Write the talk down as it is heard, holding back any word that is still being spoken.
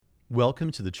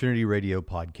Welcome to the Trinity Radio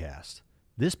Podcast.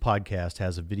 This podcast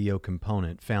has a video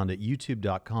component found at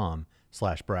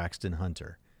youtube.com/Braxton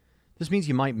Hunter. This means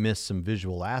you might miss some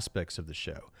visual aspects of the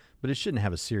show, but it shouldn't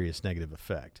have a serious negative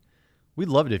effect. We'd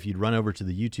love it if you'd run over to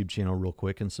the YouTube channel real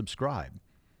quick and subscribe.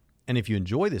 And if you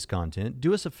enjoy this content,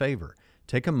 do us a favor.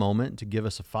 Take a moment to give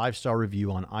us a 5-star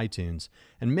review on iTunes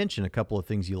and mention a couple of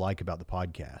things you like about the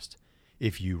podcast.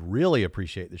 If you really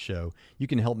appreciate the show, you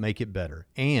can help make it better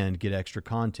and get extra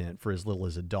content for as little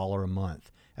as $1 a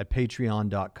month at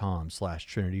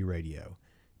patreon.com/Trinity Radio.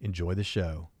 Enjoy the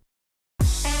show.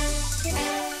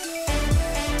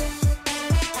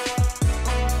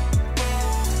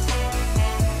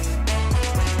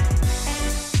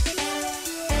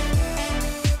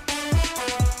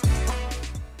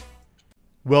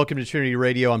 Welcome to Trinity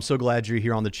Radio. I'm so glad you're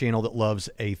here on the channel that loves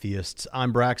atheists.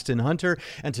 I'm Braxton Hunter,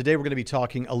 and today we're going to be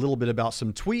talking a little bit about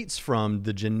some tweets from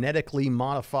the genetically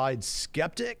modified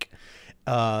skeptic.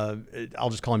 I'll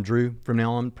just call him Drew from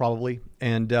now on, probably.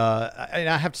 And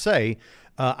I have to say,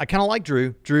 I kind of like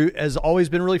Drew. Drew has always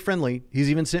been really friendly. He's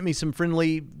even sent me some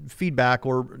friendly feedback,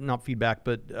 or not feedback,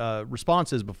 but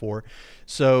responses before.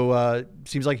 So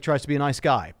seems like he tries to be a nice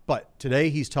guy. But today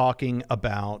he's talking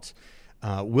about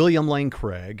William Lane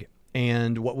Craig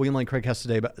and what William Lane Craig has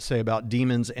to say about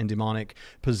demons and demonic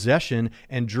possession.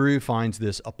 And Drew finds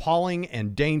this appalling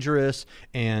and dangerous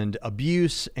and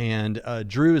abuse. And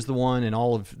Drew is the one, and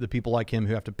all of the people like him,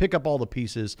 who have to pick up all the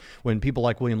pieces when people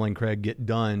like William Lane Craig get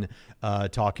done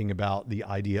talking about the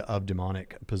idea of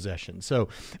demonic possession. So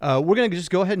we're going to just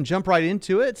go ahead and jump right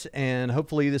into it, and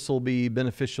hopefully this will be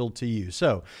beneficial to you.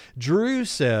 So Drew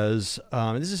says,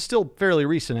 this is still fairly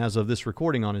recent as of this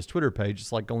recording on his Twitter page.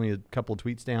 It's like only a couple of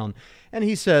tweets down. And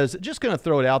he says, just going to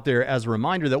throw it out there as a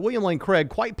reminder that William Lane Craig,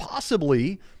 quite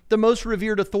possibly the most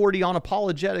revered authority on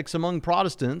apologetics among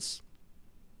Protestants,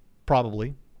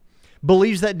 probably,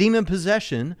 believes that demon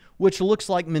possession, which looks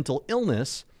like mental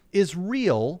illness, is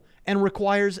real and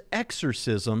requires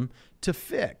exorcism to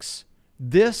fix.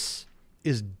 This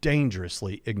is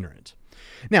dangerously ignorant.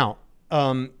 Now,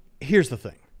 here's the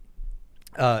thing.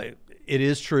 It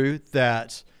is true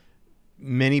that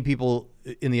many people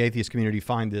in the atheist community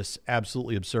find this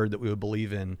absolutely absurd, that we would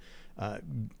believe in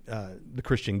the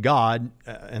Christian God,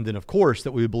 and then, of course,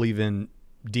 that we would believe in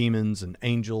demons and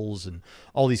angels and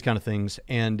all these kind of things.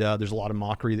 And there's a lot of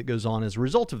mockery that goes on as a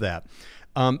result of that.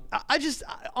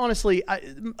 Honestly,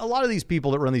 a lot of these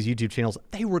people that run these YouTube channels,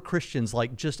 they were Christians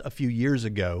like just a few years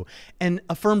ago and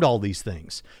affirmed all these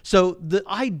things. So the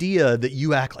idea that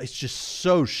you act like, it's just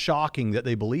so shocking that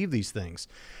they believe these things.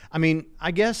 I mean,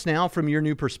 I guess now from your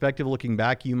new perspective, looking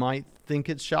back, you might think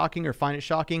it's shocking or find it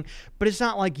shocking, but it's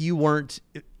not like you weren't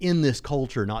in this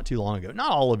culture not too long ago.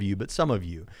 Not all of you, but some of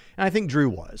you. And I think Drew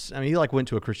was. I mean, he went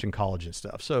to a Christian college and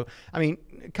stuff. So, I mean,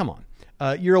 come on.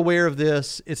 You're aware of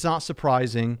this. It's not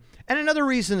surprising. And another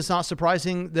reason it's not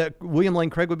surprising that William Lane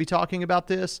Craig would be talking about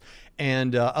this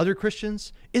and other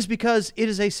Christians is because it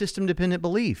is a system-dependent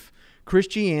belief.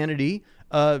 Christianity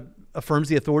affirms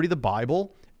the authority of the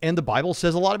Bible, and the Bible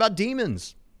says a lot about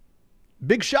demons.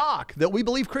 Big shock that we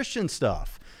believe Christian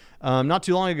stuff. Not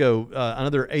too long ago,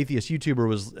 another atheist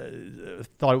YouTuber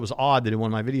thought it was odd that in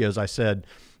one of my videos I said,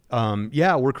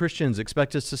 yeah, we're Christians,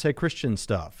 expect us to say Christian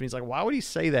stuff. And he's like, why would he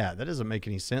say that? That doesn't make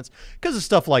any sense. Because of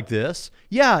stuff like this.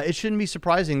 Yeah, it shouldn't be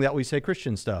surprising that we say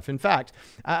Christian stuff. In fact,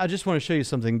 I just want to show you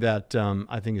something that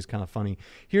I think is kind of funny.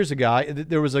 Here's a guy.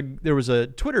 There was a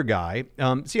Twitter guy.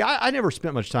 See, I never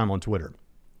spent much time on Twitter.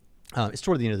 It's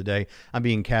toward the end of the day. I'm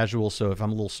being casual, so if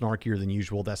I'm a little snarkier than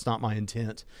usual, that's not my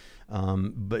intent.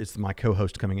 But it's my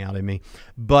co-host coming out in me.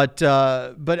 But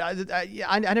I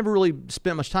never really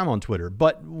spent much time on Twitter.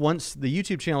 But once the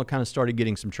YouTube channel kind of started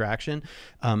getting some traction,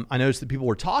 I noticed that people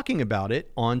were talking about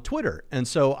it on Twitter. And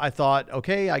so I thought,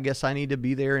 okay, I guess I need to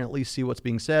be there and at least see what's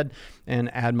being said and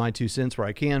add my 2 cents where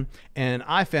I can. And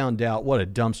I found out what a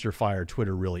dumpster fire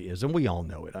Twitter really is. And we all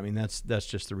know it. I mean, that's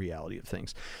just the reality of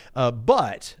things.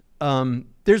 But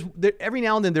every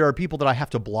now and then there are people that I have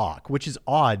to block, which is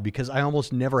odd because I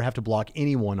almost never have to block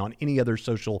anyone on any other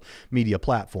social media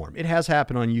platform. It has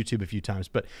happened on YouTube a few times,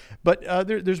 but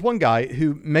there's one guy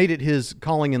who made it his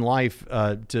calling in life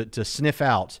to sniff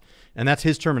out, and that's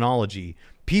his terminology,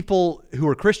 people who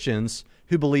are Christians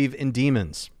who believe in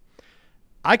demons.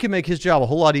 I can make his job a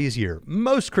whole lot easier.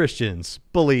 Most Christians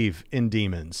believe in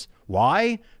demons.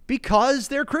 Why? Because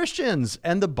they're Christians,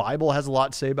 and the Bible has a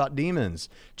lot to say about demons.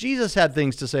 Jesus had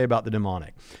things to say about the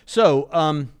demonic. So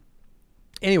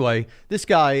anyway, this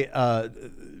guy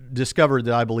discovered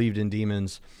that I believed in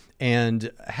demons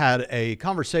and had a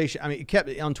conversation. I mean, he kept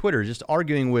on Twitter just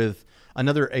arguing with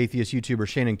another atheist YouTuber,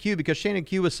 Shannon Q, because Shannon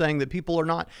Q was saying that people are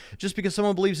not, just because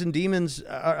someone believes in demons,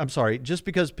 just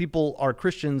because people are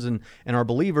Christians and are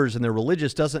believers and they're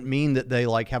religious doesn't mean that they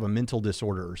like have a mental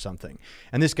disorder or something.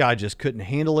 And this guy just couldn't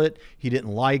handle it. He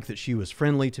didn't like that she was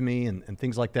friendly to me and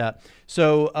things like that.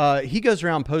 So he goes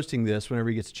around posting this whenever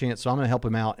he gets a chance. So I'm going to help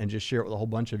him out and just share it with a whole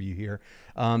bunch of you here.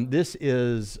 This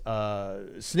is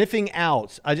sniffing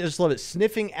out. I just love it.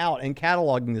 Sniffing out and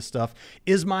cataloging this stuff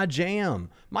is my jam.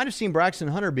 Might have seen Braxton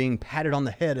Hunter being patted on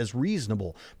the head as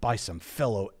reasonable by some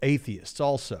fellow atheists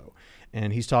also.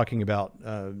 And he's talking about,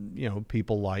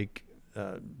 people like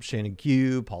Shannon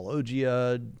Q, Paul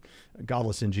Ogia,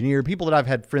 Godless Engineer, people that I've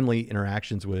had friendly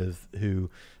interactions with who,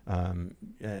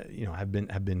 have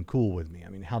been cool with me. I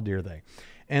mean, how dare they?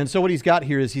 And so what he's got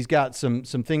here is he's got some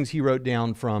things he wrote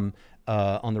down from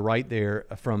on the right there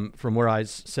from where I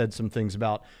said some things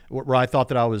about where I thought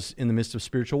that I was in the midst of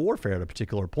spiritual warfare at a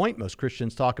particular point. Most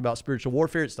Christians talk about spiritual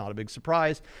warfare. It's not a big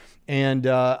surprise. And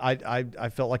I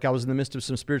felt like I was in the midst of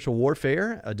some spiritual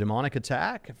warfare, a demonic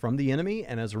attack from the enemy.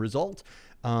 And as a result,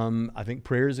 I think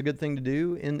prayer is a good thing to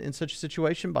do in such a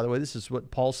situation. By the way, this is what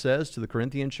Paul says to the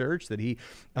Corinthian church, that he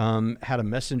had a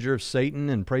messenger of Satan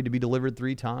and prayed to be delivered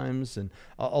 3 times and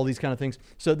all these kind of things.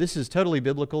 So this is totally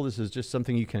biblical. This is just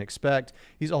something you can expect.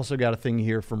 He's also got a thing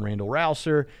here from Randall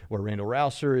Rouser, where Randall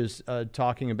Rouser is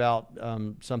talking about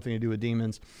something to do with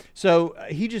demons. So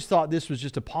he just thought this was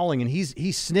just appalling, and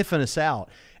he's sniffing us out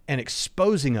and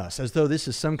exposing us as though this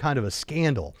is some kind of a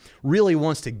scandal, really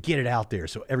wants to get it out there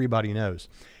so everybody knows.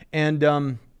 And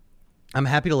I'm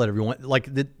happy to let everyone,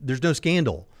 there's no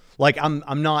scandal. Like,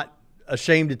 I'm not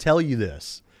ashamed to tell you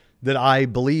this, that I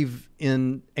believe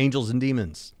in angels and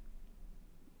demons.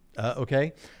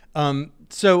 Okay?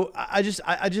 So I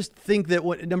just think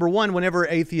that number one, whenever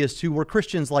atheists who were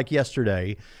Christians like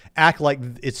yesterday act like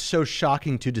it's so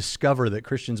shocking to discover that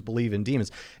Christians believe in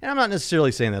demons, and I'm not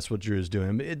necessarily saying that's what Drew is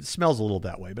doing. It smells a little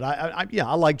that way, but I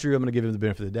like Drew. I'm going to give him the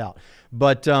benefit of the doubt.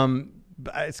 But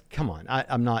come on,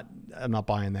 I'm not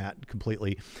buying that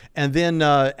completely. And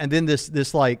then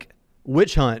this like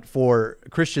witch hunt for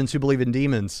Christians who believe in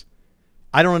demons.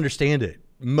 I don't understand it.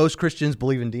 Most Christians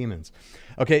believe in demons.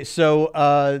 Okay,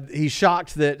 so he's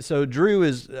shocked that, so Drew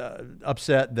is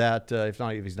upset that,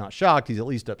 if he's not shocked, he's at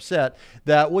least upset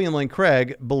that William Lane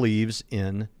Craig believes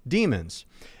in demons.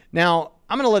 Now,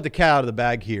 I'm going to let the cat out of the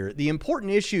bag here. The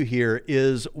important issue here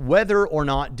is whether or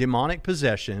not demonic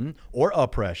possession or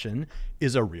oppression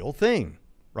is a real thing,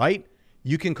 right?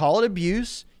 You can call it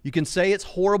abuse. You can say it's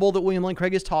horrible that William Lane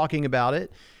Craig is talking about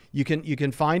it. You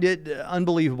can find it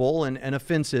unbelievable and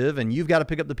offensive, and you've got to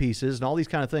pick up the pieces and all these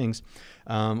kind of things.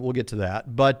 We'll get to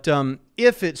that. But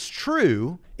if it's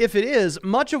true, if it is,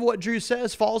 much of what Drew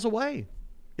says falls away.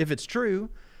 If it's true,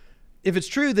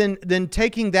 then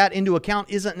taking that into account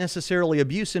isn't necessarily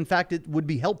abuse. In fact, it would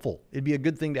be helpful. It'd be a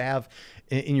good thing to have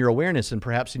in your awareness and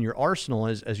perhaps in your arsenal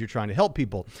as you're trying to help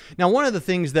people. Now, one of the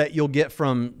things that you'll get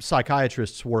from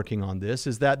psychiatrists working on this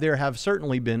is that there have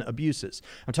certainly been abuses.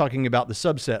 I'm talking about the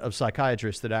subset of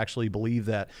psychiatrists that actually believe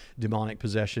that demonic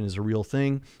possession is a real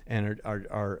thing and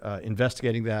are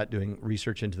investigating that, doing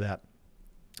research into that,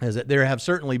 is that there have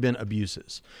certainly been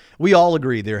abuses. We all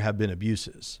agree there have been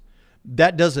abuses.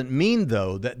 That doesn't mean,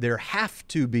 though, that there have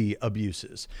to be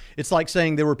abuses. It's like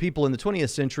saying there were people in the 20th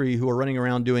century who are running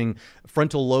around doing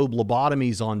frontal lobe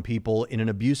lobotomies on people in an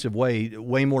abusive way,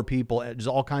 way more people, there's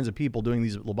all kinds of people doing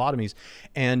these lobotomies.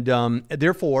 And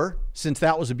therefore, since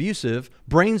that was abusive,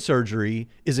 brain surgery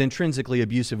is intrinsically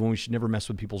abusive, and we should never mess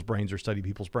with people's brains or study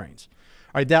people's brains.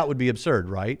 All right, that would be absurd,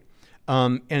 right?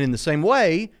 And in the same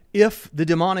way, if the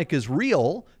demonic is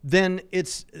real, then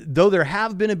though there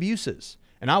have been abuses,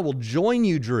 and I will join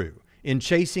you, Drew, in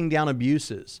chasing down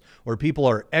abuses where people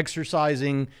are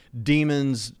exercising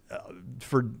demons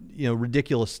for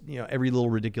ridiculous, every little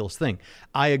ridiculous thing.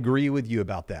 I agree with you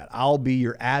about that. I'll be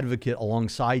your advocate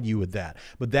alongside you with that.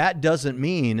 But that doesn't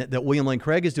mean that William Lane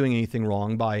Craig is doing anything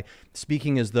wrong by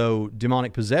speaking as though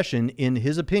demonic possession, in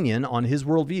his opinion, on his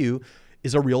worldview,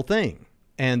 is a real thing,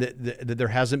 and that there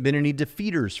hasn't been any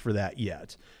defeaters for that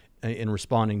yet. In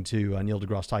responding to Neil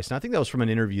deGrasse Tyson. I think that was from an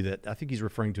interview that, I think he's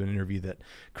referring to an interview that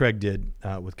Craig did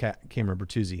with Cameron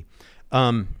Bertuzzi.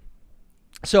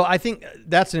 So I think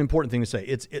that's an important thing to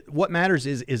say. What matters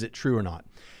is it true or not?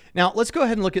 Now, let's go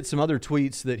ahead and look at some other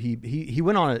tweets that he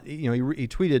went on. He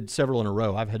tweeted several in a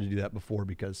row. I've had to do that before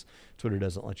because Twitter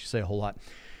doesn't let you say a whole lot.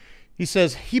 He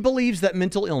says he believes that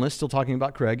mental illness, still talking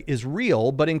about Craig, is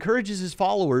real, but encourages his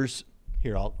followers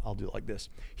Here, I'll do it like this.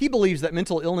 He believes that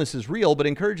mental illness is real, but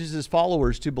encourages his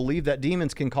followers to believe that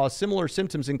demons can cause similar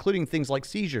symptoms, including things like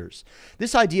seizures.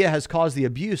 This idea has caused the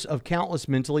abuse of countless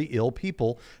mentally ill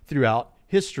people throughout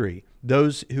history.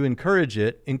 Those who encourage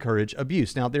it encourage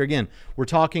abuse. Now, there again, we're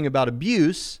talking about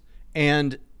abuse,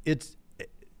 and it's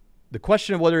the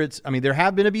question of whether it's, I mean, there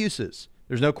have been abuses.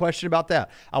 There's no question about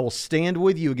that. I will stand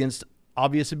with you against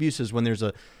obvious abuses when there's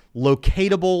a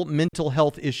locatable mental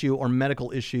health issue or medical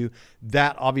issue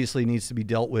that obviously needs to be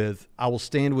dealt with. I will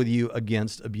stand with you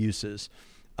against abuses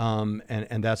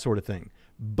and that sort of thing.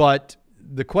 But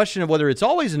the question of whether it's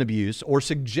always an abuse or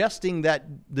suggesting that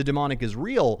the demonic is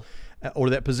real or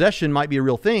that possession might be a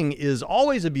real thing is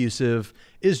always abusive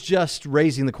is just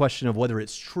raising the question of whether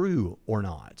it's true or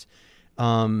not.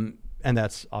 And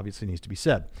that's obviously needs to be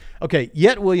said. Okay,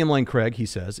 yet William Lane Craig, he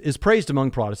says, is praised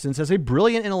among Protestants as a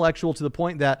brilliant intellectual to the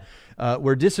point that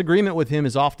where disagreement with him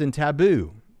is often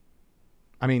taboo.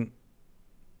 I mean,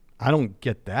 I don't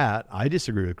get that. I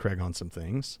disagree with Craig on some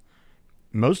things.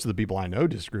 Most of the people I know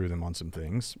disagree with him on some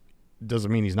things.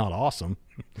 Doesn't mean he's not awesome.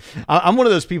 I'm one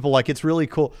of those people, like, it's really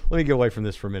cool. Let me get away from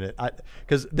this for a minute.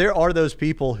 Because there are those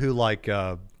people who, like,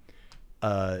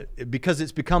 because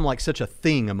it's become like such a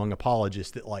thing among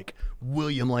apologists that like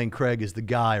William Lane Craig is the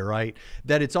guy, right?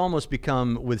 That it's almost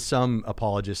become with some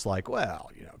apologists like,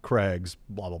 well, you know, Craig's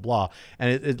blah, blah, blah.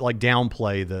 And it like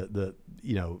downplay the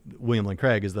you know, William Lane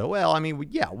Craig is the, well, I mean,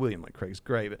 yeah, William Lane Craig's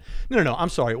great. But no, I'm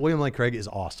sorry. William Lane Craig is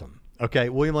awesome. Okay,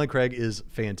 William Lane Craig is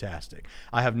fantastic.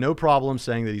 I have no problem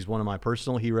saying that he's one of my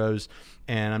personal heroes,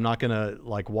 and I'm not going to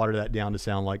like water that down to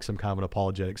sound like some kind of an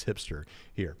apologetics hipster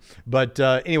here. But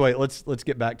anyway, let's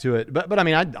get back to it. But I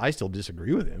mean, I still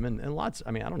disagree with him, and lots.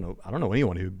 I mean, I don't know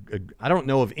anyone who, I don't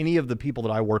know of any of the people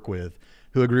that I work with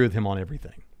who agree with him on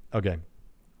everything. Okay,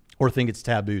 or think it's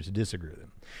taboo to disagree with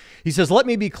him. He says, let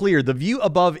me be clear. The view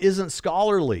above isn't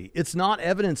scholarly. It's not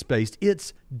evidence-based.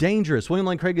 It's dangerous. William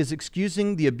Lane Craig is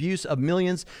excusing the abuse of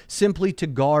millions simply to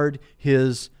guard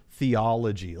his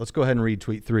theology. Let's go ahead and read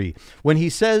tweet 3. When he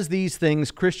says these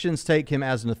things, Christians take him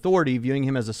as an authority, viewing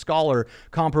him as a scholar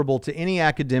comparable to any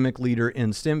academic leader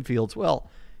in STEM fields. Well,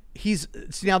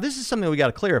 now this is something we got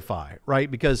to clarify, right?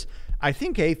 Because I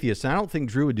think atheists, and I don't think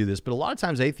Drew would do this, but a lot of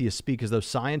times atheists speak as though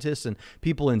scientists and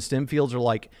people in STEM fields are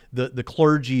like the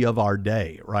clergy of our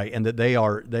day, right? And that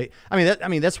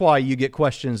that's why you get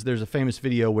questions. There's a famous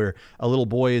video where a little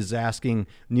boy is asking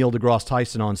Neil deGrasse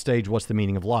Tyson on stage, what's the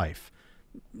meaning of life?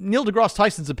 Neil deGrasse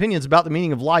Tyson's opinions about the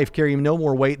meaning of life carry no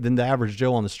more weight than the average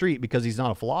Joe on the street because he's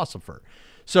not a philosopher.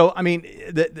 So, I mean,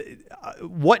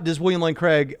 what does William Lane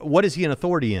Craig, what is he an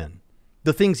authority in?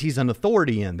 The things he's an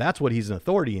authority in, that's what he's an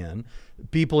authority in.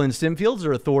 People in STEM fields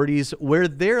are authorities where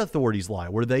their authorities lie,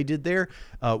 where they did their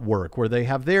work, where they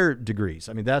have their degrees.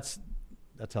 I mean, that's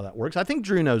how that works. I think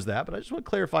Drew knows that, but I just want to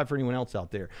clarify for anyone else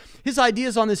out there. His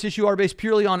ideas on this issue are based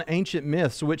purely on ancient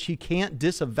myths, which he can't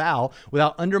disavow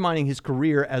without undermining his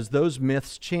career as those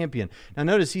myths champion. Now,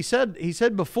 notice he said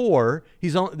before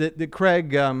that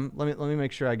Craig. Let me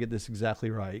make sure I get this exactly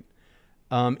right.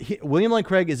 William Lane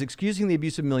Craig is excusing the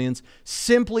abuse of millions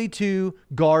simply to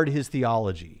guard his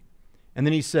theology. And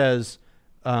then he says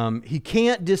he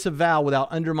can't disavow without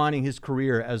undermining his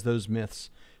career as those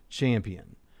myths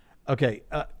champion. Okay,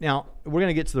 now we're going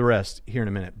to get to the rest here in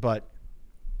a minute. But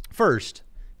first,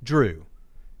 Drew,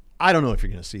 I don't know if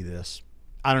you're going to see this.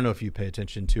 I don't know if you pay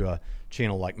attention to a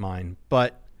channel like mine.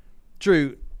 But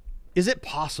Drew, is it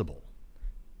possible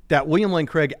that William Lane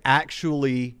Craig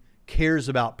actually cares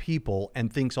about people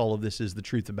and thinks all of this is the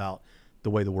truth about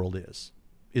the way the world is?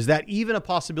 Is that even a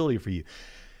possibility for you?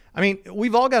 I mean,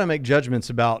 we've all got to make judgments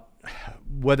about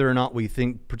whether or not we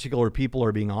think particular people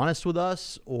are being honest with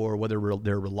us or whether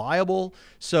they're reliable.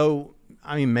 So,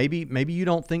 I mean, maybe you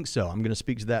don't think so. I'm going to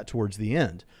speak to that towards the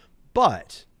end.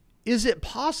 But is it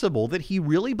possible that he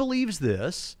really believes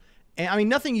this? And I mean,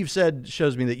 nothing you've said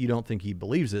shows me that you don't think he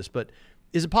believes this, but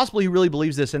is it possible he really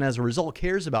believes this and as a result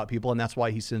cares about people and that's why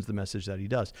he sends the message that he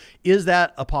does? Is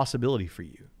that a possibility for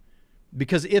you?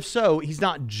 Because if so, he's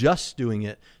not just doing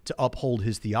it to uphold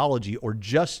his theology or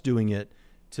just doing it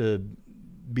to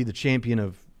be the champion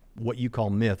of what you call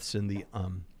myths in the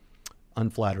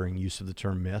unflattering use of the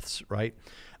term myths, right?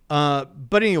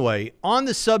 But anyway, on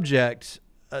the subject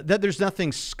that there's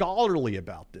nothing scholarly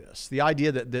about this, the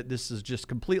idea that this is just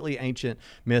completely ancient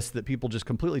myths that people just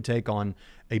completely take on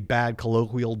a bad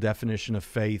colloquial definition of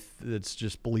faith that's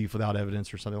just belief without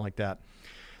evidence or something like that.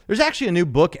 There's actually a new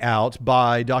book out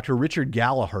by Dr. Richard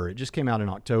Gallagher. It just came out in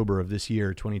October of this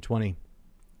year, 2020.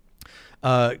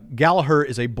 Gallagher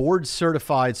is a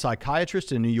board-certified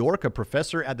psychiatrist in New York, a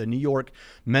professor at the New York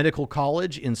Medical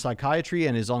College in psychiatry,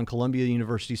 and is on Columbia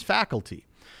University's faculty.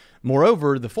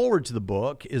 Moreover, the foreword to the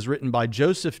book is written by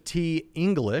Joseph T.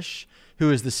 English, who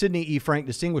is the Sidney E. Frank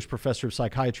Distinguished Professor of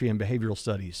Psychiatry and Behavioral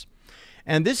Studies.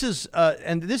 And this is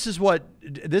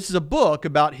a book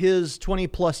about his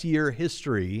 20-plus year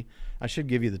history. I should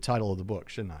give you the title of the book,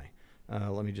 shouldn't I?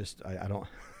 Let me just, I don't,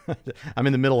 I'm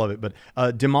in the middle of it, but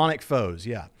Demonic Foes,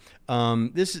 yeah.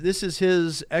 This is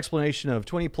his explanation of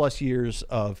 20-plus years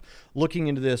of looking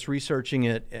into this, researching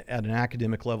it at an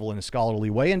academic level in a scholarly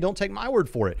way, and don't take my word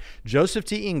for it. Joseph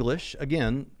T. English,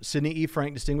 again, Sidney E.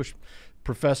 Frank Distinguished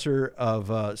Professor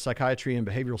of Psychiatry and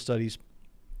Behavioral Studies,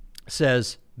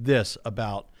 says this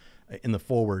about in the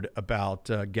foreword about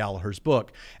Gallagher's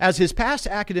book. As his past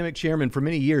academic chairman for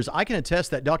many years, I can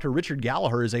attest that Dr. Richard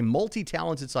Gallagher is a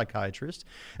multi-talented psychiatrist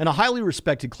and a highly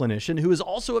respected clinician who is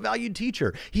also a valued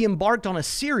teacher. He embarked on a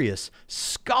serious,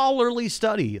 scholarly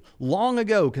study long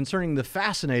ago concerning the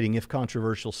fascinating, if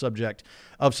controversial, subject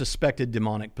of suspected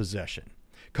demonic possession.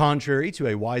 Contrary to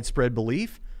a widespread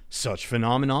belief, such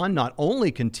phenomenon not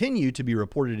only continue to be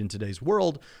reported in today's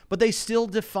world, but they still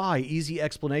defy easy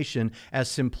explanation as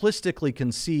simplistically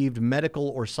conceived medical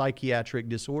or psychiatric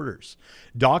disorders.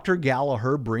 Dr.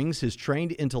 Gallagher brings his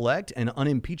trained intellect and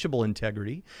unimpeachable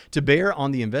integrity to bear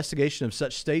on the investigation of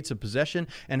such states of possession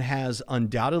and has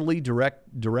undoubtedly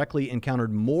directly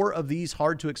encountered more of these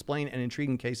hard-to-explain and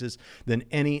intriguing cases than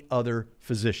any other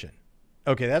physician.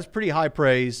 Okay, that's pretty high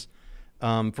praise.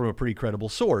 From a pretty credible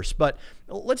source. But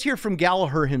let's hear from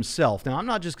Gallagher himself. Now, I'm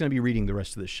not just going to be reading the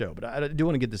rest of the show, but I do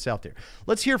want to get this out there.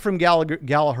 Let's hear from Gallagher,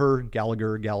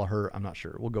 I'm not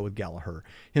sure. We'll go with Gallagher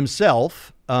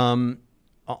himself on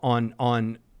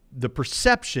the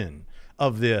perception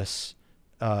of this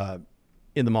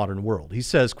in the modern world. He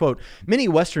says, quote, "Many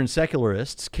Western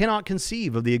secularists cannot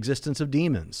conceive of the existence of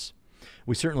demons."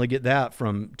 We certainly get that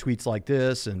from tweets like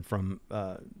this and from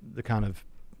the kind of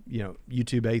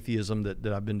YouTube atheism that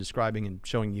I've been describing and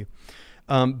showing you.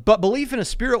 But belief in a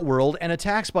spirit world and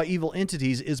attacks by evil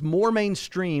entities is more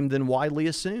mainstream than widely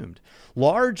assumed.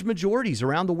 Large majorities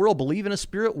around the world believe in a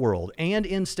spirit world and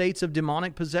in states of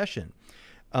demonic possession.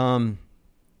 In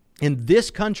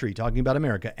this country, talking about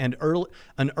America, and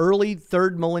an early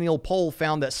third millennial poll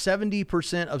found that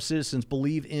 70% of citizens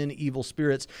believe in evil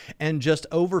spirits, and just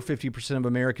over 50% of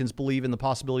Americans believe in the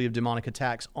possibility of demonic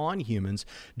attacks on humans.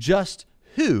 Just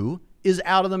who is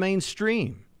out of the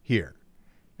mainstream here?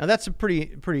 Now, that's a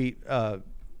pretty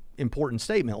important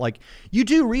statement. Like, you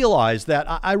do realize that,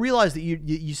 I realize that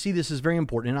you see this as very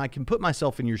important, and I can put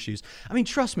myself in your shoes. I mean,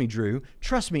 trust me, Drew.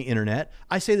 Trust me, Internet.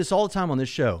 I say this all the time on this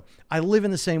show. I live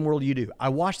in the same world you do. I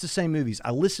watch the same movies.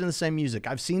 I listen to the same music.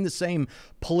 I've seen the same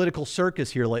political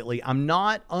circus here lately. I'm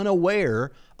not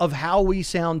unaware of how we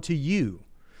sound to you.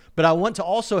 But I want to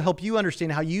also help you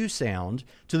understand how you sound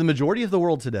to the majority of the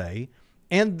world today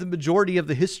and the majority of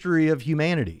the history of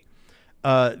humanity.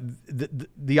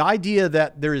 The idea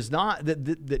that there is not,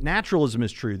 that naturalism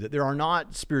is true, that there are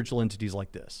not spiritual entities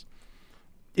like this,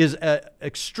 is an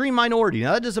extreme minority.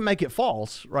 Now, that doesn't make it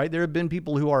false, right? There have been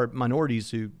people who are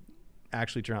minorities who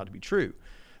actually turn out to be true.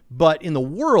 But in the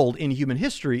world, in human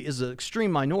history, is an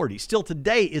extreme minority. Still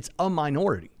today, it's a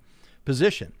minority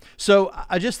position. So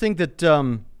I just think that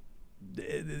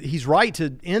he's right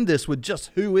to end this with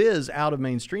just who is out of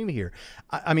mainstream here.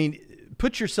 I mean,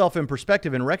 put yourself in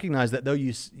perspective and recognize that though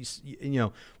you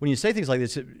know, when you say things like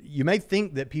this, you may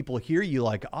think that people hear you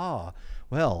like,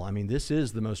 well, I mean, this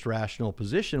is the most rational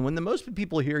position, when the most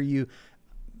people hear you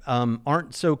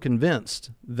aren't so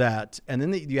convinced that, and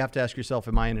then you have to ask yourself,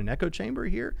 am I in an echo chamber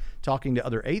here talking to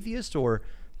other atheists or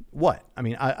what? I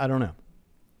mean, I don't know.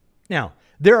 Now,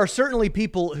 there are certainly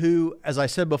people who, as I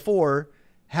said before,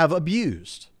 have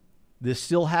abused. This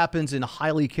still happens in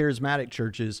highly charismatic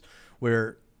churches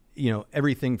where,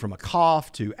 everything from a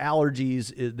cough to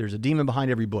allergies, there's a demon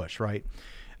behind every bush, right?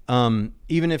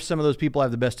 Even if some of those people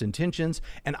have the best intentions,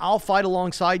 and I'll fight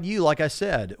alongside you, like I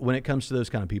said, when it comes to those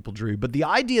kind of people, Drew. But the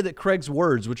idea that Craig's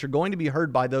words, which are going to be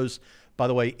heard by those, by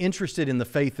the way, interested in the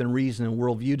faith and reason and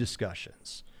worldview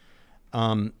discussions,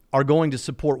 are going to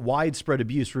support widespread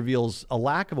abuse, reveals a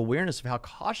lack of awareness of how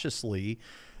cautiously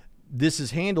this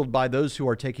is handled by those who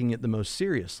are taking it the most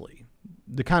seriously.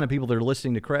 The kind of people that are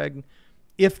listening to Craig,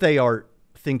 if they are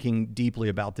thinking deeply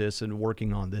about this and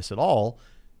working on this at all,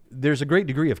 there's a great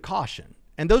degree of caution.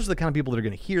 And those are the kind of people that are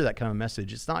going to hear that kind of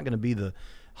message. It's not going to be the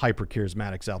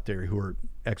hyper-charismatics out there who are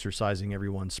exercising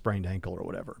everyone's sprained ankle or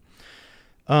whatever.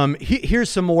 Here's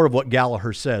some more of what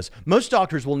Gallagher says. Most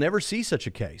doctors will never see such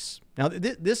a case. Now,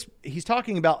 he's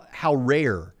talking about how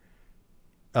rare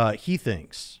he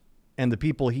thinks, and the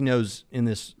people he knows in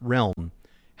this realm,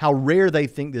 how rare they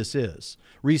think this is.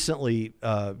 Recently,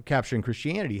 Capturing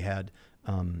Christianity had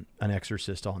an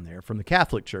exorcist on there from the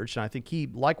Catholic Church, and I think he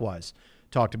likewise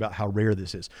talked about how rare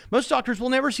this is. Most doctors will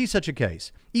never see such a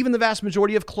case. Even the vast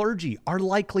majority of clergy are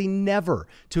likely never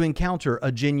to encounter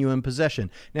a genuine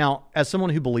possession. Now, as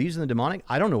someone who believes in the demonic,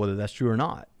 I don't know whether that's true or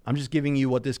not. I'm just giving you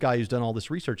what this guy who's done all this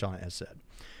research on it has said.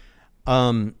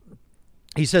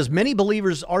 He says, many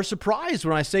believers are surprised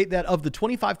when I state that of the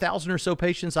 25,000 or so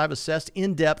patients I've assessed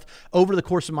in depth over the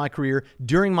course of my career,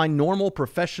 during my normal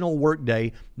professional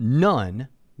workday, none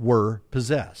were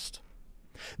possessed.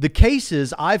 The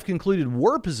cases I've concluded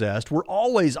were possessed were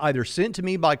always either sent to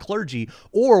me by clergy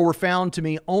or were found to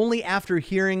me only after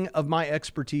hearing of my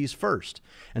expertise first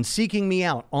and seeking me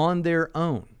out on their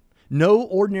own. No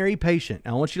ordinary patient,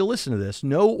 and I want you to listen to this,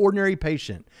 no ordinary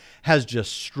patient has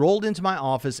just strolled into my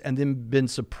office and then been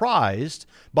surprised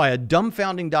by a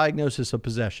dumbfounding diagnosis of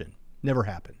possession. Never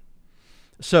happened.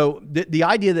 So the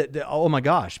idea that, oh my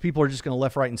gosh, people are just going to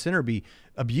left, right, and center be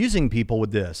abusing people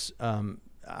with this.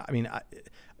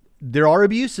 There are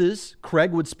abuses.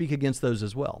 Craig would speak against those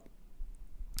as well.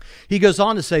 He goes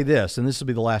on to say this, and this will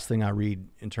be the last thing I read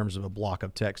in terms of a block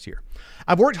of text here.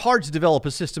 I've worked hard to develop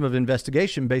a system of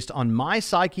investigation based on my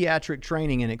psychiatric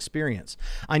training and experience.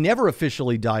 I never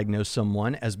officially diagnose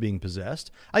someone as being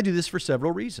possessed. I do this for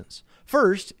several reasons.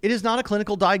 First, it is not a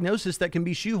clinical diagnosis that can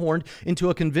be shoehorned into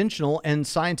a conventional and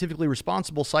scientifically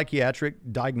responsible psychiatric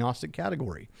diagnostic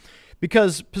category,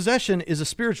 because possession is a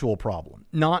spiritual problem,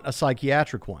 not a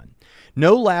psychiatric one.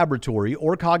 No laboratory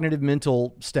or cognitive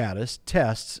mental status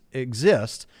tests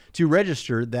exist to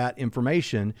register that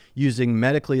information using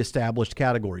medically established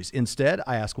categories. Instead,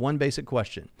 I ask one basic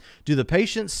question. Do the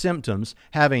patient's symptoms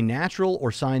have a natural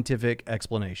or scientific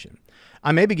explanation?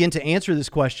 I may begin to answer this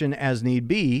question as need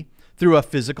be through a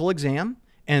physical exam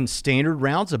and standard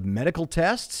rounds of medical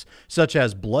tests, such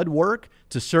as blood work,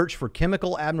 to search for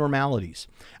chemical abnormalities.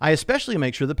 I especially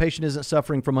make sure the patient isn't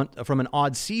suffering from an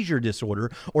odd seizure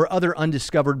disorder or other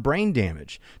undiscovered brain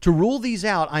damage. To rule these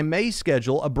out, I may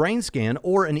schedule a brain scan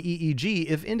or an EEG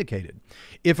if indicated.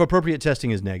 If appropriate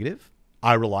testing is negative,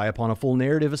 I rely upon a full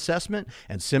narrative assessment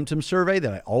and symptom survey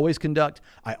that I always conduct.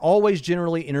 I also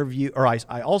generally interview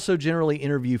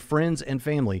friends and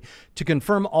family to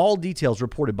confirm all details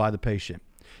reported by the patient.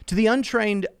 To the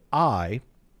untrained eye,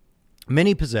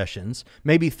 many possessions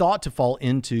may be thought to fall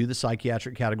into the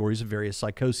psychiatric categories of various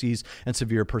psychoses and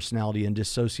severe personality and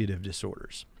dissociative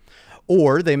disorders.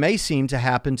 Or they may seem to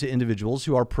happen to individuals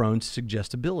who are prone to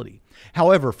suggestibility.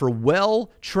 However, for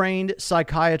well-trained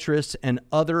psychiatrists and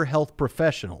other health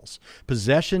professionals,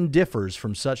 possession differs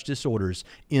from such disorders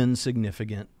in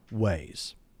significant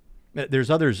ways. There's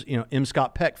others, M.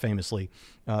 Scott Peck famously,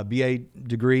 BA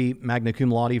degree, magna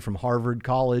cum laude from Harvard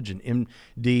College, and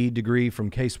MD degree from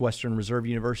Case Western Reserve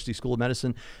University School of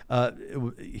Medicine.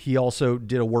 He also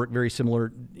did a work very similar,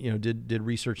 did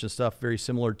research and stuff very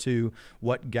similar to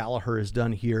what Gallagher has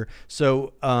done here.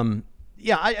 So,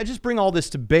 I just bring all this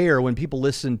to bear when people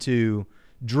listen to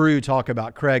Drew talk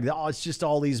about Craig. Oh, it's just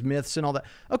all these myths and all that.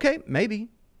 Okay, maybe.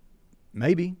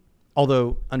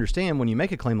 Although, understand, when you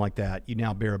make a claim like that, you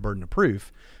now bear a burden of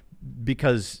proof,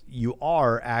 because you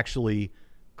are actually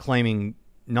claiming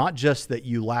not just that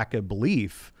you lack a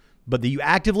belief, but that you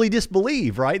actively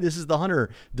disbelieve, right? This is the Hunter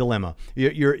dilemma.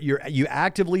 You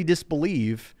actively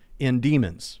disbelieve in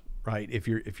demons, right? If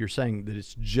you're saying that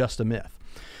it's just a myth.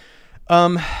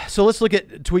 So let's look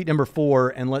at tweet number 4,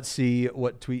 and let's see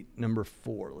what tweet number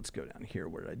 4. Let's go down here.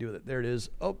 Where did I do it? There it is.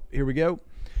 Oh, here we go.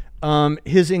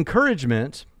 His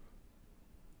encouragement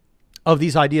of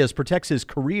these ideas protects his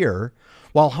career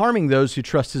while harming those who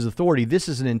trust his authority. This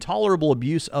is an intolerable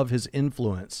abuse of his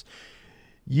influence.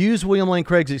 Use William Lane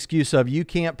Craig's excuse of, you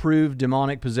can't prove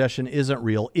demonic possession isn't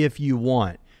real if you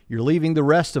want. You're leaving the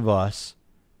rest of us,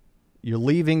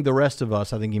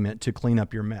 I think he meant, to clean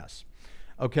up your mess.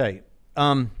 Okay.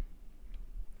 The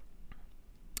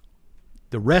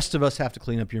rest of us have to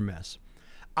clean up your mess.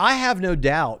 I have no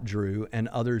doubt, Drew, and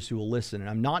others who will listen, and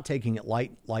I'm not taking it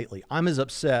lightly, I'm as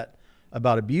upset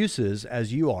about abuses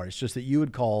as you are. It's just that you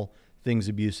would call things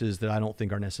abuses that I don't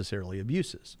think are necessarily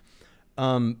abuses.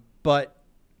 But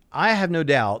I have no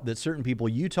doubt that certain people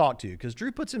you talk to, because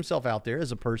Drew puts himself out there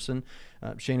as a person,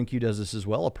 Shannon Q does this as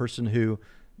well, a person who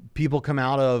people come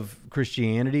out of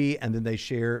Christianity and then they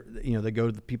share, they go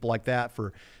to people like that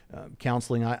for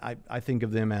counseling. I think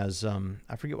of them as,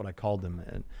 I forget what I called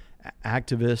them,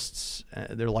 activists.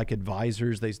 They're like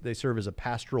advisors. They serve as a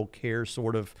pastoral care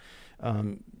sort of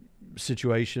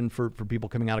situation for people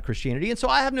coming out of Christianity. And so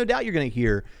I have no doubt you're going to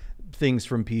hear things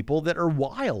from people that are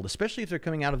wild, especially if they're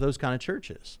coming out of those kind of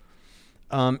churches.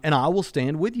 And I will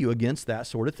stand with you against that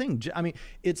sort of thing. I mean,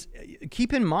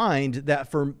 keep in mind that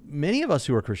for many of us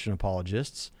who are Christian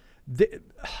apologists,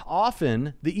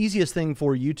 often the easiest thing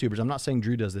for YouTubers, I'm not saying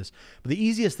Drew does this, but the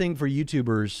easiest thing for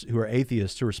YouTubers who are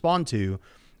atheists to respond to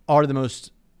are the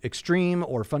most extreme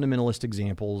or fundamentalist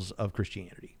examples of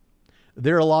Christianity.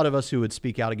 There are a lot of us who would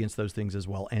speak out against those things as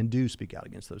well, and do speak out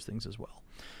against those things as well.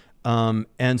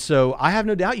 And so I have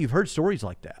no doubt you've heard stories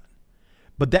like that.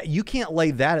 But that you can't lay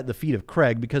that at the feet of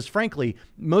Craig, because frankly,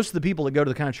 most of the people that go to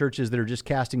the kind of churches that are just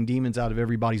casting demons out of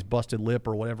everybody's busted lip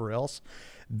or whatever else,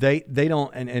 they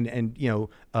don't, and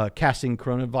casting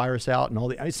coronavirus out and all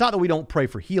the, it's not that we don't pray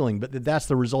for healing, but that's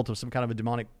the result of some kind of a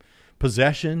demonic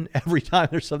possession every time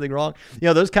there's something wrong.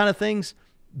 Those kind of things,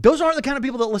 those aren't the kind of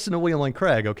people that listen to William Lane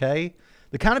Craig, okay?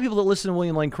 The kind of people that listen to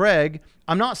William Lane Craig,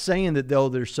 I'm not saying that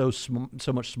they're so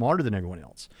much smarter than everyone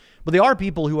else, but they are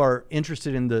people who are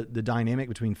interested in the dynamic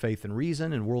between faith and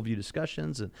reason and worldview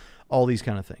discussions and all these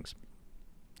kind of things,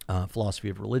 philosophy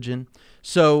of religion.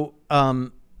 So,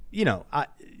 I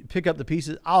pick up the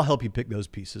pieces. I'll help you pick those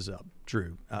pieces up,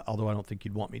 Drew, although I don't think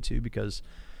you'd want me to, because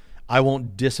I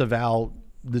won't disavow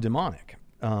the demonic.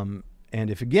 And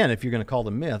if you're going to call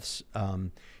them myths,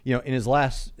 in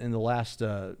the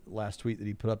last tweet that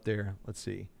he put up there, let's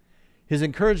see, his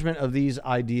encouragement of these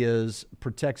ideas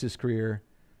protects his career,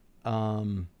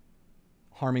 harming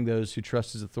those who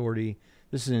trust his authority.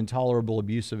 This is an intolerable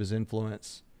abuse of his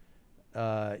influence.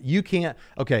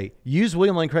 Use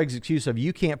William Lane Craig's excuse of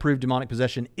you can't prove demonic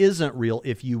possession isn't real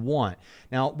if you want.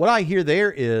 Now, what I hear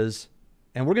there is,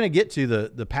 and we're going to get to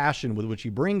the passion with which he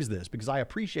brings this, because I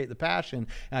appreciate the passion,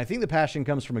 and I think the passion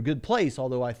comes from a good place,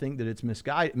 although I think that it's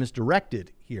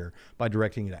misdirected here by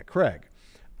directing it at Craig.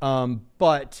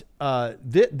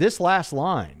 This last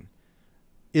line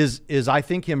is I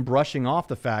think him brushing off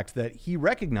the fact that he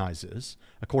recognizes,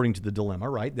 according to the dilemma,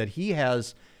 right, that he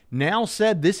has now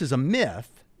said this is a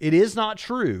myth. It is not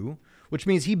true. Which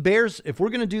means he bears, if we're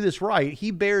going to do this right,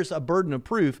 he bears a burden of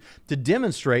proof to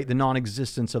demonstrate the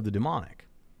non-existence of the demonic.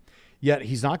 Yet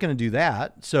he's not going to do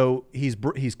that, so he's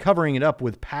covering it up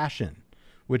with passion,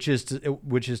 which is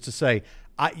to say,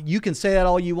 you can say that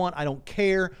all you want, I don't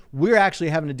care. We're actually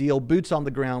having to deal boots on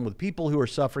the ground with people who are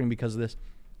suffering because of this.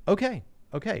 Okay,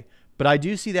 but I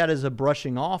do see that as a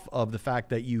brushing off of the fact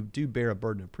that you do bear a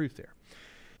burden of proof there.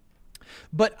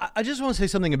 But I just want to say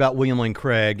something about William Lane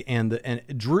Craig and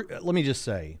Drew. Let me just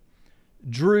say,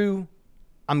 Drew,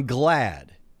 I'm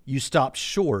glad you stopped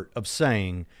short of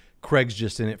saying Craig's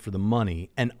just in it for the money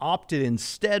and opted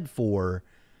instead for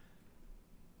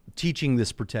teaching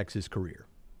this protects his career.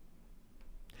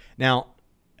 Now,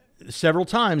 several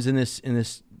times in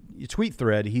this tweet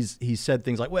thread, he's said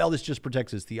things like, well, this just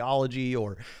protects his theology,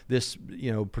 or this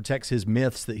protects his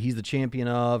myths that he's the champion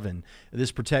of, and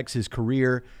this protects his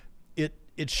career.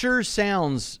 It sure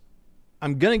sounds.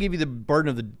 I'm going to give you the burden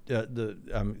of the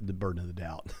burden of the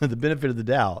doubt, the benefit of the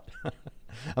doubt.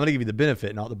 I'm going to give you the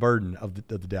benefit, not the burden of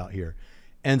the doubt here,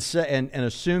 and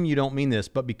assume you don't mean this.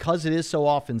 But because it is so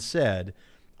often said,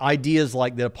 ideas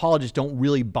like that apologists don't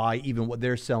really buy even what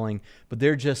they're selling, but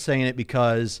they're just saying it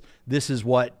because this is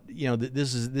what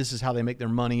this is how they make their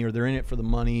money, or they're in it for the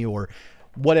money, or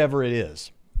whatever it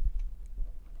is.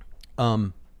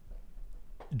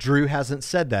 Drew hasn't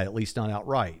said that, at least not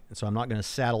outright. And so I'm not going to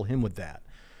saddle him with that.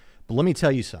 But let me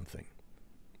tell you something.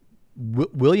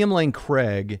 William Lane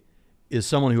Craig is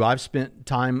someone who I've spent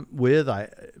time with. I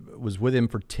was with him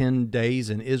for 10 days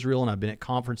in Israel, and I've been at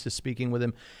conferences speaking with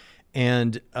him.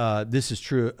 And this is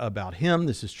true about him.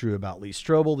 This is true about Lee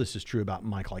Strobel. This is true about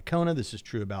Mike Licona. This is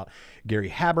true about Gary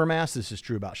Habermas. This is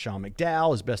true about Sean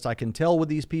McDowell, as best I can tell with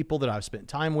these people that I've spent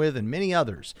time with, and many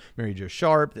others, Mary Jo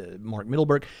Sharp, Mark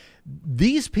Middleberg.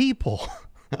 These people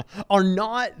are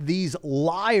not these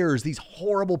liars, these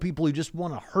horrible people who just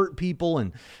want to hurt people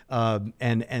and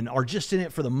are just in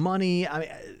it for the money.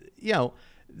 I mean,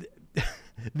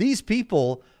 these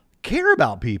people care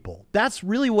about people. That's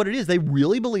really what it is. They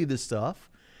really believe this stuff,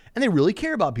 and they really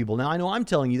care about people. Now, I know I'm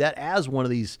telling you that as one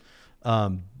of these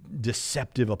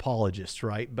deceptive apologists,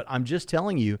 right? But I'm just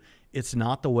telling you, it's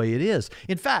not the way it is.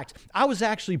 In fact, I was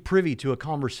actually privy to a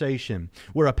conversation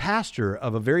where a pastor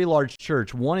of a very large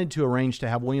church wanted to arrange to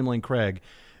have William Lane Craig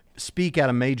speak at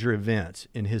a major event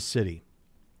in his city.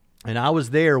 And I was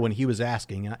there when he was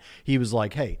asking. He was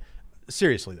like, hey,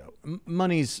 seriously though,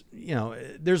 money's,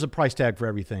 there's a price tag for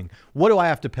everything. What do I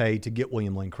have to pay to get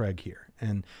William Lane Craig here?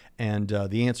 And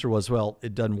the answer was, well,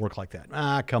 it doesn't work like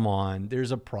that. Come on,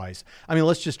 there's a price. I mean,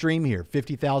 let's just dream here.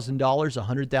 $50,000,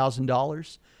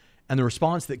 $100,000. And the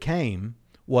response that came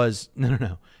was,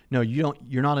 no,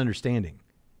 you're not understanding.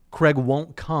 Craig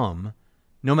won't come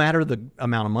no matter the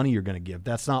amount of money you're going to give.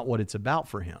 That's not what it's about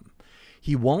for him.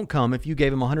 He won't come. If you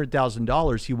gave him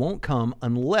 $100,000, he won't come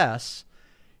unless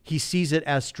he sees it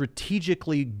as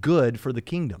strategically good for the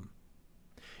kingdom.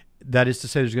 That is to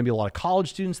say, there's going to be a lot of college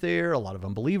students there, a lot of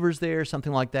unbelievers there,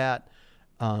 something like that.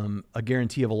 A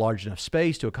guarantee of a large enough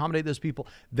space to accommodate those people.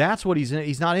 That's what he's in.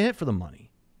 He's not in it for the money.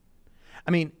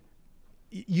 I mean,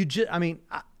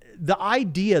 the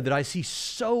idea that I see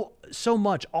so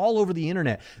much all over the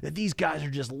internet that these guys are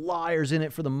just liars in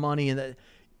it for the money, and that,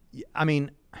 I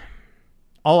mean,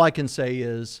 all I can say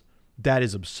is that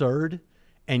is absurd.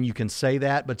 And you can say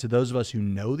that, but to those of us who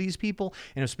know these people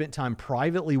and have spent time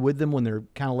privately with them when they're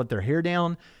kind of let their hair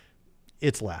down,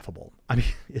 it's laughable. I mean,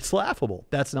 it's laughable.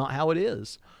 That's not how it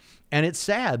is. And it's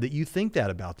sad that you think that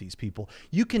about these people.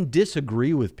 You can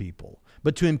disagree with people,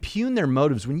 but to impugn their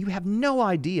motives when you have no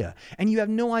idea, and you have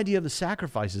no idea of the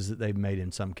sacrifices that they've made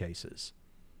in some cases,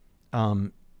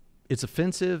 it's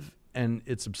offensive and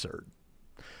it's absurd.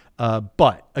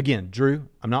 But again, Drew,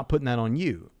 I'm not putting that on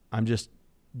you. I'm just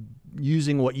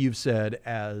using what you've said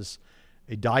as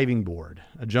a diving board,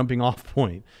 a jumping off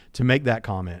point to make that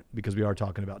comment, because we are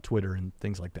talking about Twitter and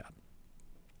things like that.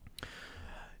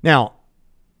 Now,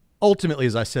 ultimately,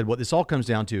 as I said, what this all comes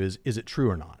down to is it true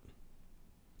or not?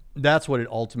 That's what it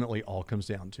ultimately all comes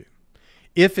down to.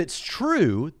 If it's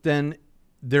true, then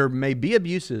there may be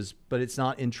abuses, but it's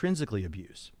not intrinsically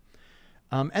abuse.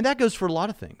 And that goes for a lot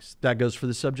of things. That goes for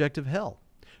the subject of hell.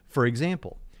 For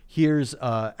example, here's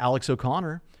Alex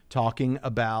O'Connor talking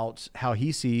about how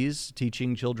he sees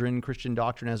teaching children Christian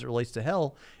doctrine as it relates to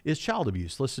hell is child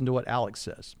abuse. Listen to what Alex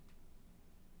says.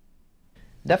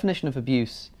 The definition of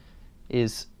abuse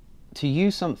is to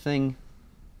use something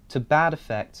to bad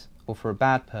effect or for a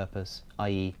bad purpose,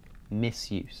 i.e.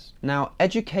 misuse. Now,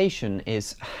 education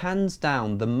is hands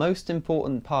down the most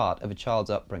important part of a child's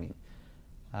upbringing.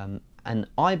 And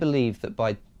I believe that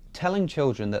by telling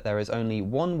children that there is only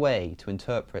one way to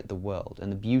interpret the world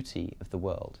and the beauty of the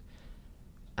world,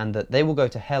 and that they will go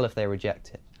to hell if they reject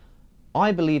it,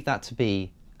 I believe that to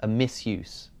be a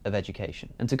misuse of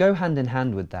education. And to go hand in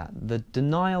hand with that, the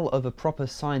denial of a proper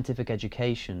scientific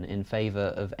education in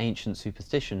favour of ancient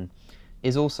superstition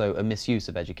is also a misuse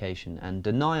of education, and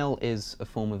denial is a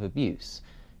form of abuse.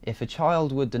 If a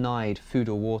child were denied food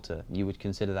or water, you would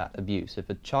consider that abuse. If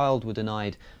a child were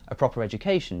denied a proper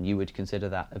education, you would consider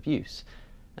that abuse.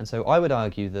 And so I would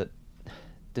argue that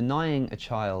denying a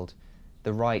child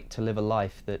the right to live a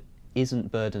life that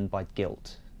isn't burdened by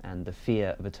guilt and the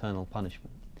fear of eternal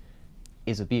punishment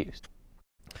is abuse.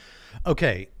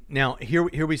 Okay, now here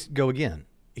we go again.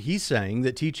 He's saying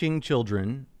that teaching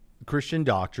children Christian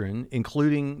doctrine,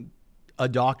 including a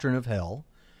doctrine of hell,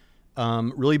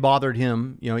 really bothered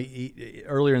him. You know, he,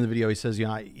 earlier in the video, he says, you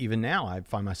know, even now I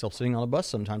find myself sitting on a bus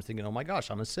sometimes thinking, oh my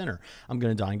gosh, I'm a sinner. I'm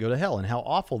going to die and go to hell. And how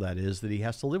awful that is that he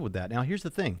has to live with that. Now, here's the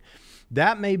thing.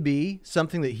 That may be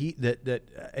something that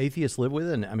atheists live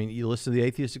with. And I mean, you listen to the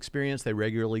Atheist Experience, they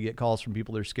regularly get calls from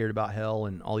people that are scared about hell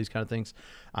and all these kind of things.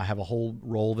 I have a whole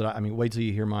role that I mean, wait till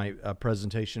you hear my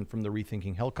presentation from the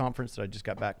Rethinking Hell conference that I just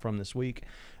got back from this week.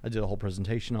 I did a whole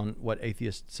presentation on what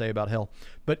atheists say about hell.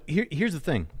 But here's the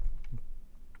thing.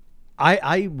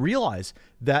 I realize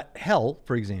that hell,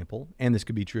 for example, and this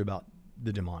could be true about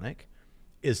the demonic,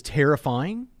 is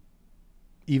terrifying.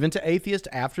 Even to atheists,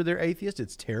 after they're atheists,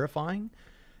 it's terrifying.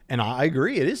 And I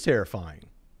agree, it is terrifying.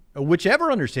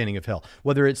 Whichever understanding of hell,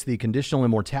 whether it's the conditional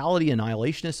immortality,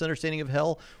 annihilationist understanding of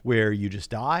hell, where you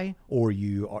just die, or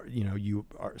you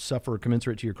suffer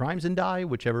commensurate to your crimes and die,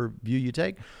 whichever view you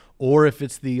take, or if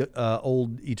it's the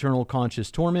old eternal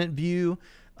conscious torment view,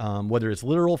 whether it's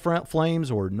literal flames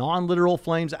or non-literal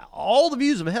flames, all the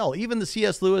views of hell, even the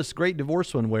C.S. Lewis Great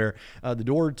Divorce one, where the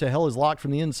door to hell is locked from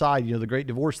the inside, you know, the Great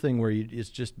Divorce thing where it's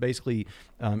just basically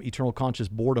eternal conscious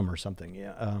boredom or something,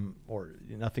 or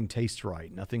nothing tastes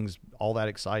right, nothing's all that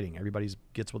exciting, everybody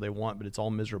gets what they want, but it's all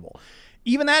miserable.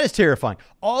 Even that is terrifying.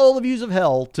 All the views of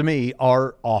hell, to me,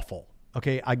 are awful.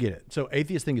 Okay, I get it. So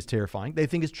atheists think it's terrifying. They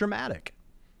think it's traumatic.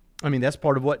 I mean, that's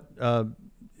part of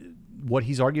what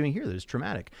he's arguing here, that is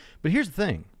traumatic. But here's the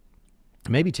thing. It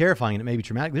may be terrifying and it may be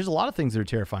traumatic. There's a lot of things that are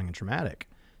terrifying and traumatic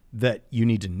that you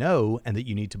need to know and that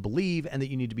you need to believe and that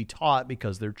you need to be taught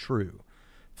because they're true.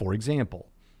 For example,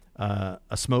 a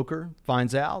smoker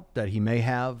finds out that he may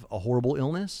have a horrible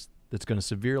illness that's going to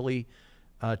severely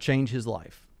change his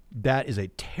life. That is a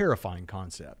terrifying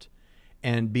concept.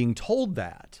 And being told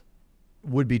that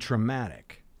would be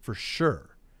traumatic for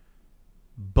sure.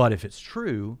 But if it's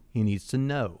true, he needs to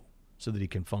know so that he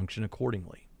can function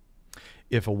accordingly.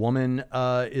 If a woman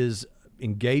is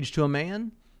engaged to a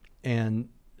man and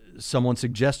someone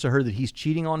suggests to her that he's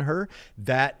cheating on her,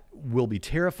 that will be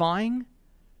terrifying.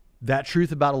 That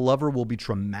truth about a lover will be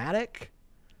traumatic.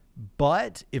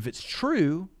 But if it's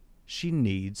true, she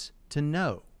needs to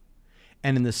know.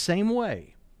 And in the same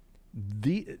way,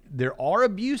 there are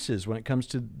abuses when it comes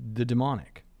to the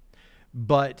demonic,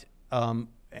 but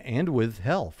and with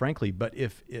hell, frankly. But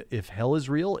if hell is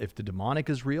real, if the demonic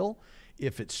is real,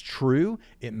 if it's true,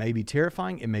 it may be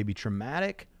terrifying, it may be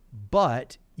traumatic,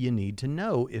 but you need to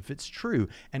know if it's true.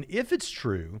 And if it's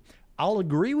true, I'll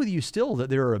agree with you still that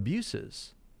there are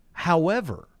abuses.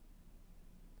 However,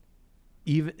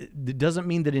 it doesn't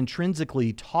mean that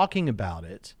intrinsically talking about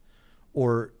it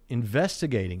or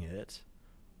investigating it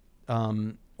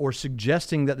or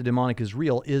suggesting that the demonic is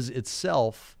real is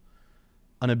itself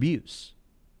an abuse.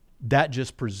 That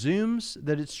just presumes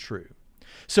that it's true.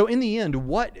 So in the end,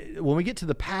 when we get to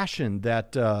the passion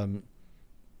that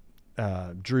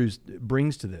Drew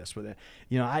brings to this, with it,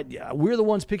 we're the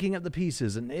ones picking up the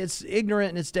pieces, and it's ignorant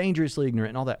and it's dangerously ignorant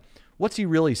and all that. What's he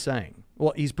really saying?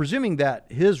 Well, he's presuming that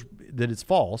it's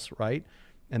false, right?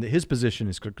 And that his position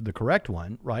is the correct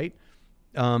one, right?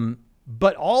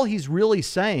 But all he's really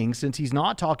saying, since he's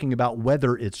not talking about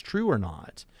whether it's true or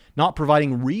not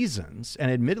providing reasons,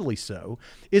 and admittedly so,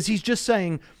 is he's just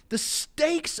saying the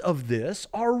stakes of this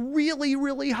are really,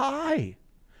 really high.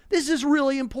 This is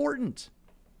really important.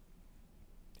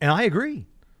 And I agree.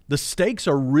 The stakes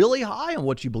are really high on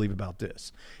what you believe about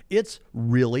this. It's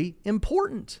really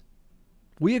important.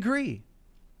 We agree.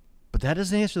 But that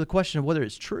doesn't answer the question of whether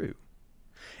it's true.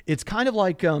 It's kind of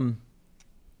like if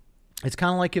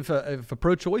a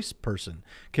pro-choice person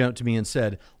came up to me and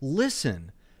said,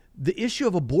 listen, the issue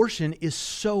of abortion is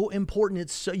so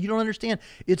important. You don't understand.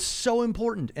 It's so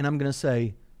important. And I'm going to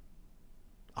say,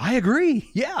 I agree.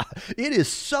 Yeah, it is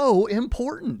so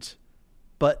important.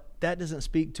 But that doesn't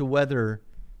speak to whether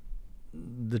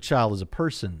the child is a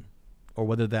person or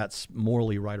whether that's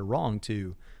morally right or wrong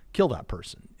to kill that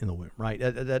person in the womb, right?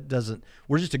 That doesn't,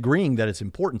 we're just agreeing that it's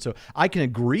important. So I can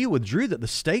agree with Drew that the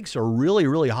stakes are really,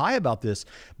 really high about this,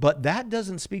 but that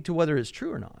doesn't speak to whether it's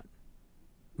true or not.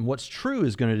 And what's true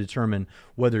is going to determine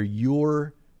whether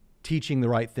you're teaching the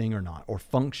right thing or not, or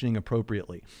functioning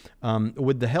appropriately.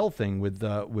 With the hell thing, with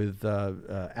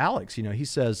Alex, he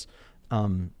says,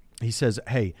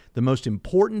 hey, the most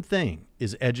important thing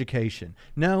is education.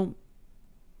 No.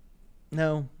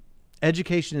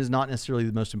 Education is not necessarily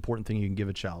the most important thing you can give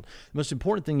a child. The most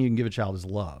important thing you can give a child is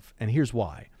love. And here's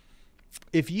why.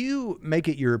 If you make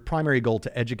it your primary goal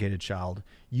to educate a child,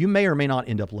 you may or may not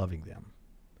end up loving them.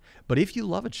 But if you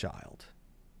love a child,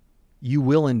 you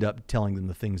will end up telling them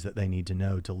the things that they need to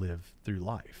know to live through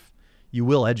life. You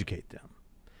will educate them.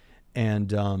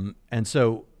 And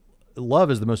so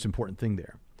love is the most important thing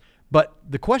there. But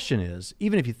the question is,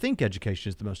 even if you think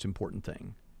education is the most important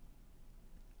thing,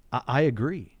 I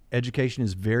agree. Education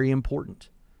is very important.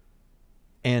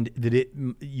 And that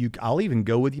I'll even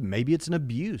go with you, maybe it's an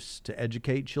abuse to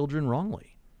educate children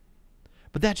wrongly.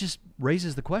 But that just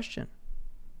raises the question.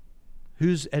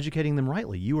 Who's educating them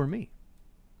rightly, you or me?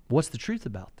 What's the truth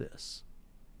about this?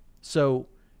 So,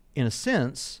 in a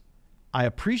sense, I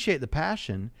appreciate the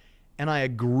passion, and I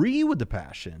agree with the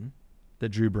passion that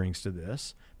Drew brings to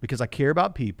this, because I care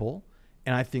about people,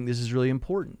 and I think this is really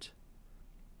important.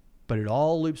 But it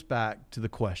all loops back to the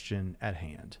question at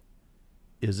hand.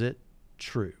 Is it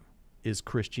true? Is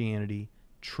Christianity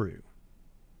true?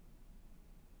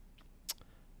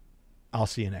 I'll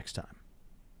see you next time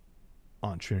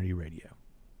on Trinity Radio.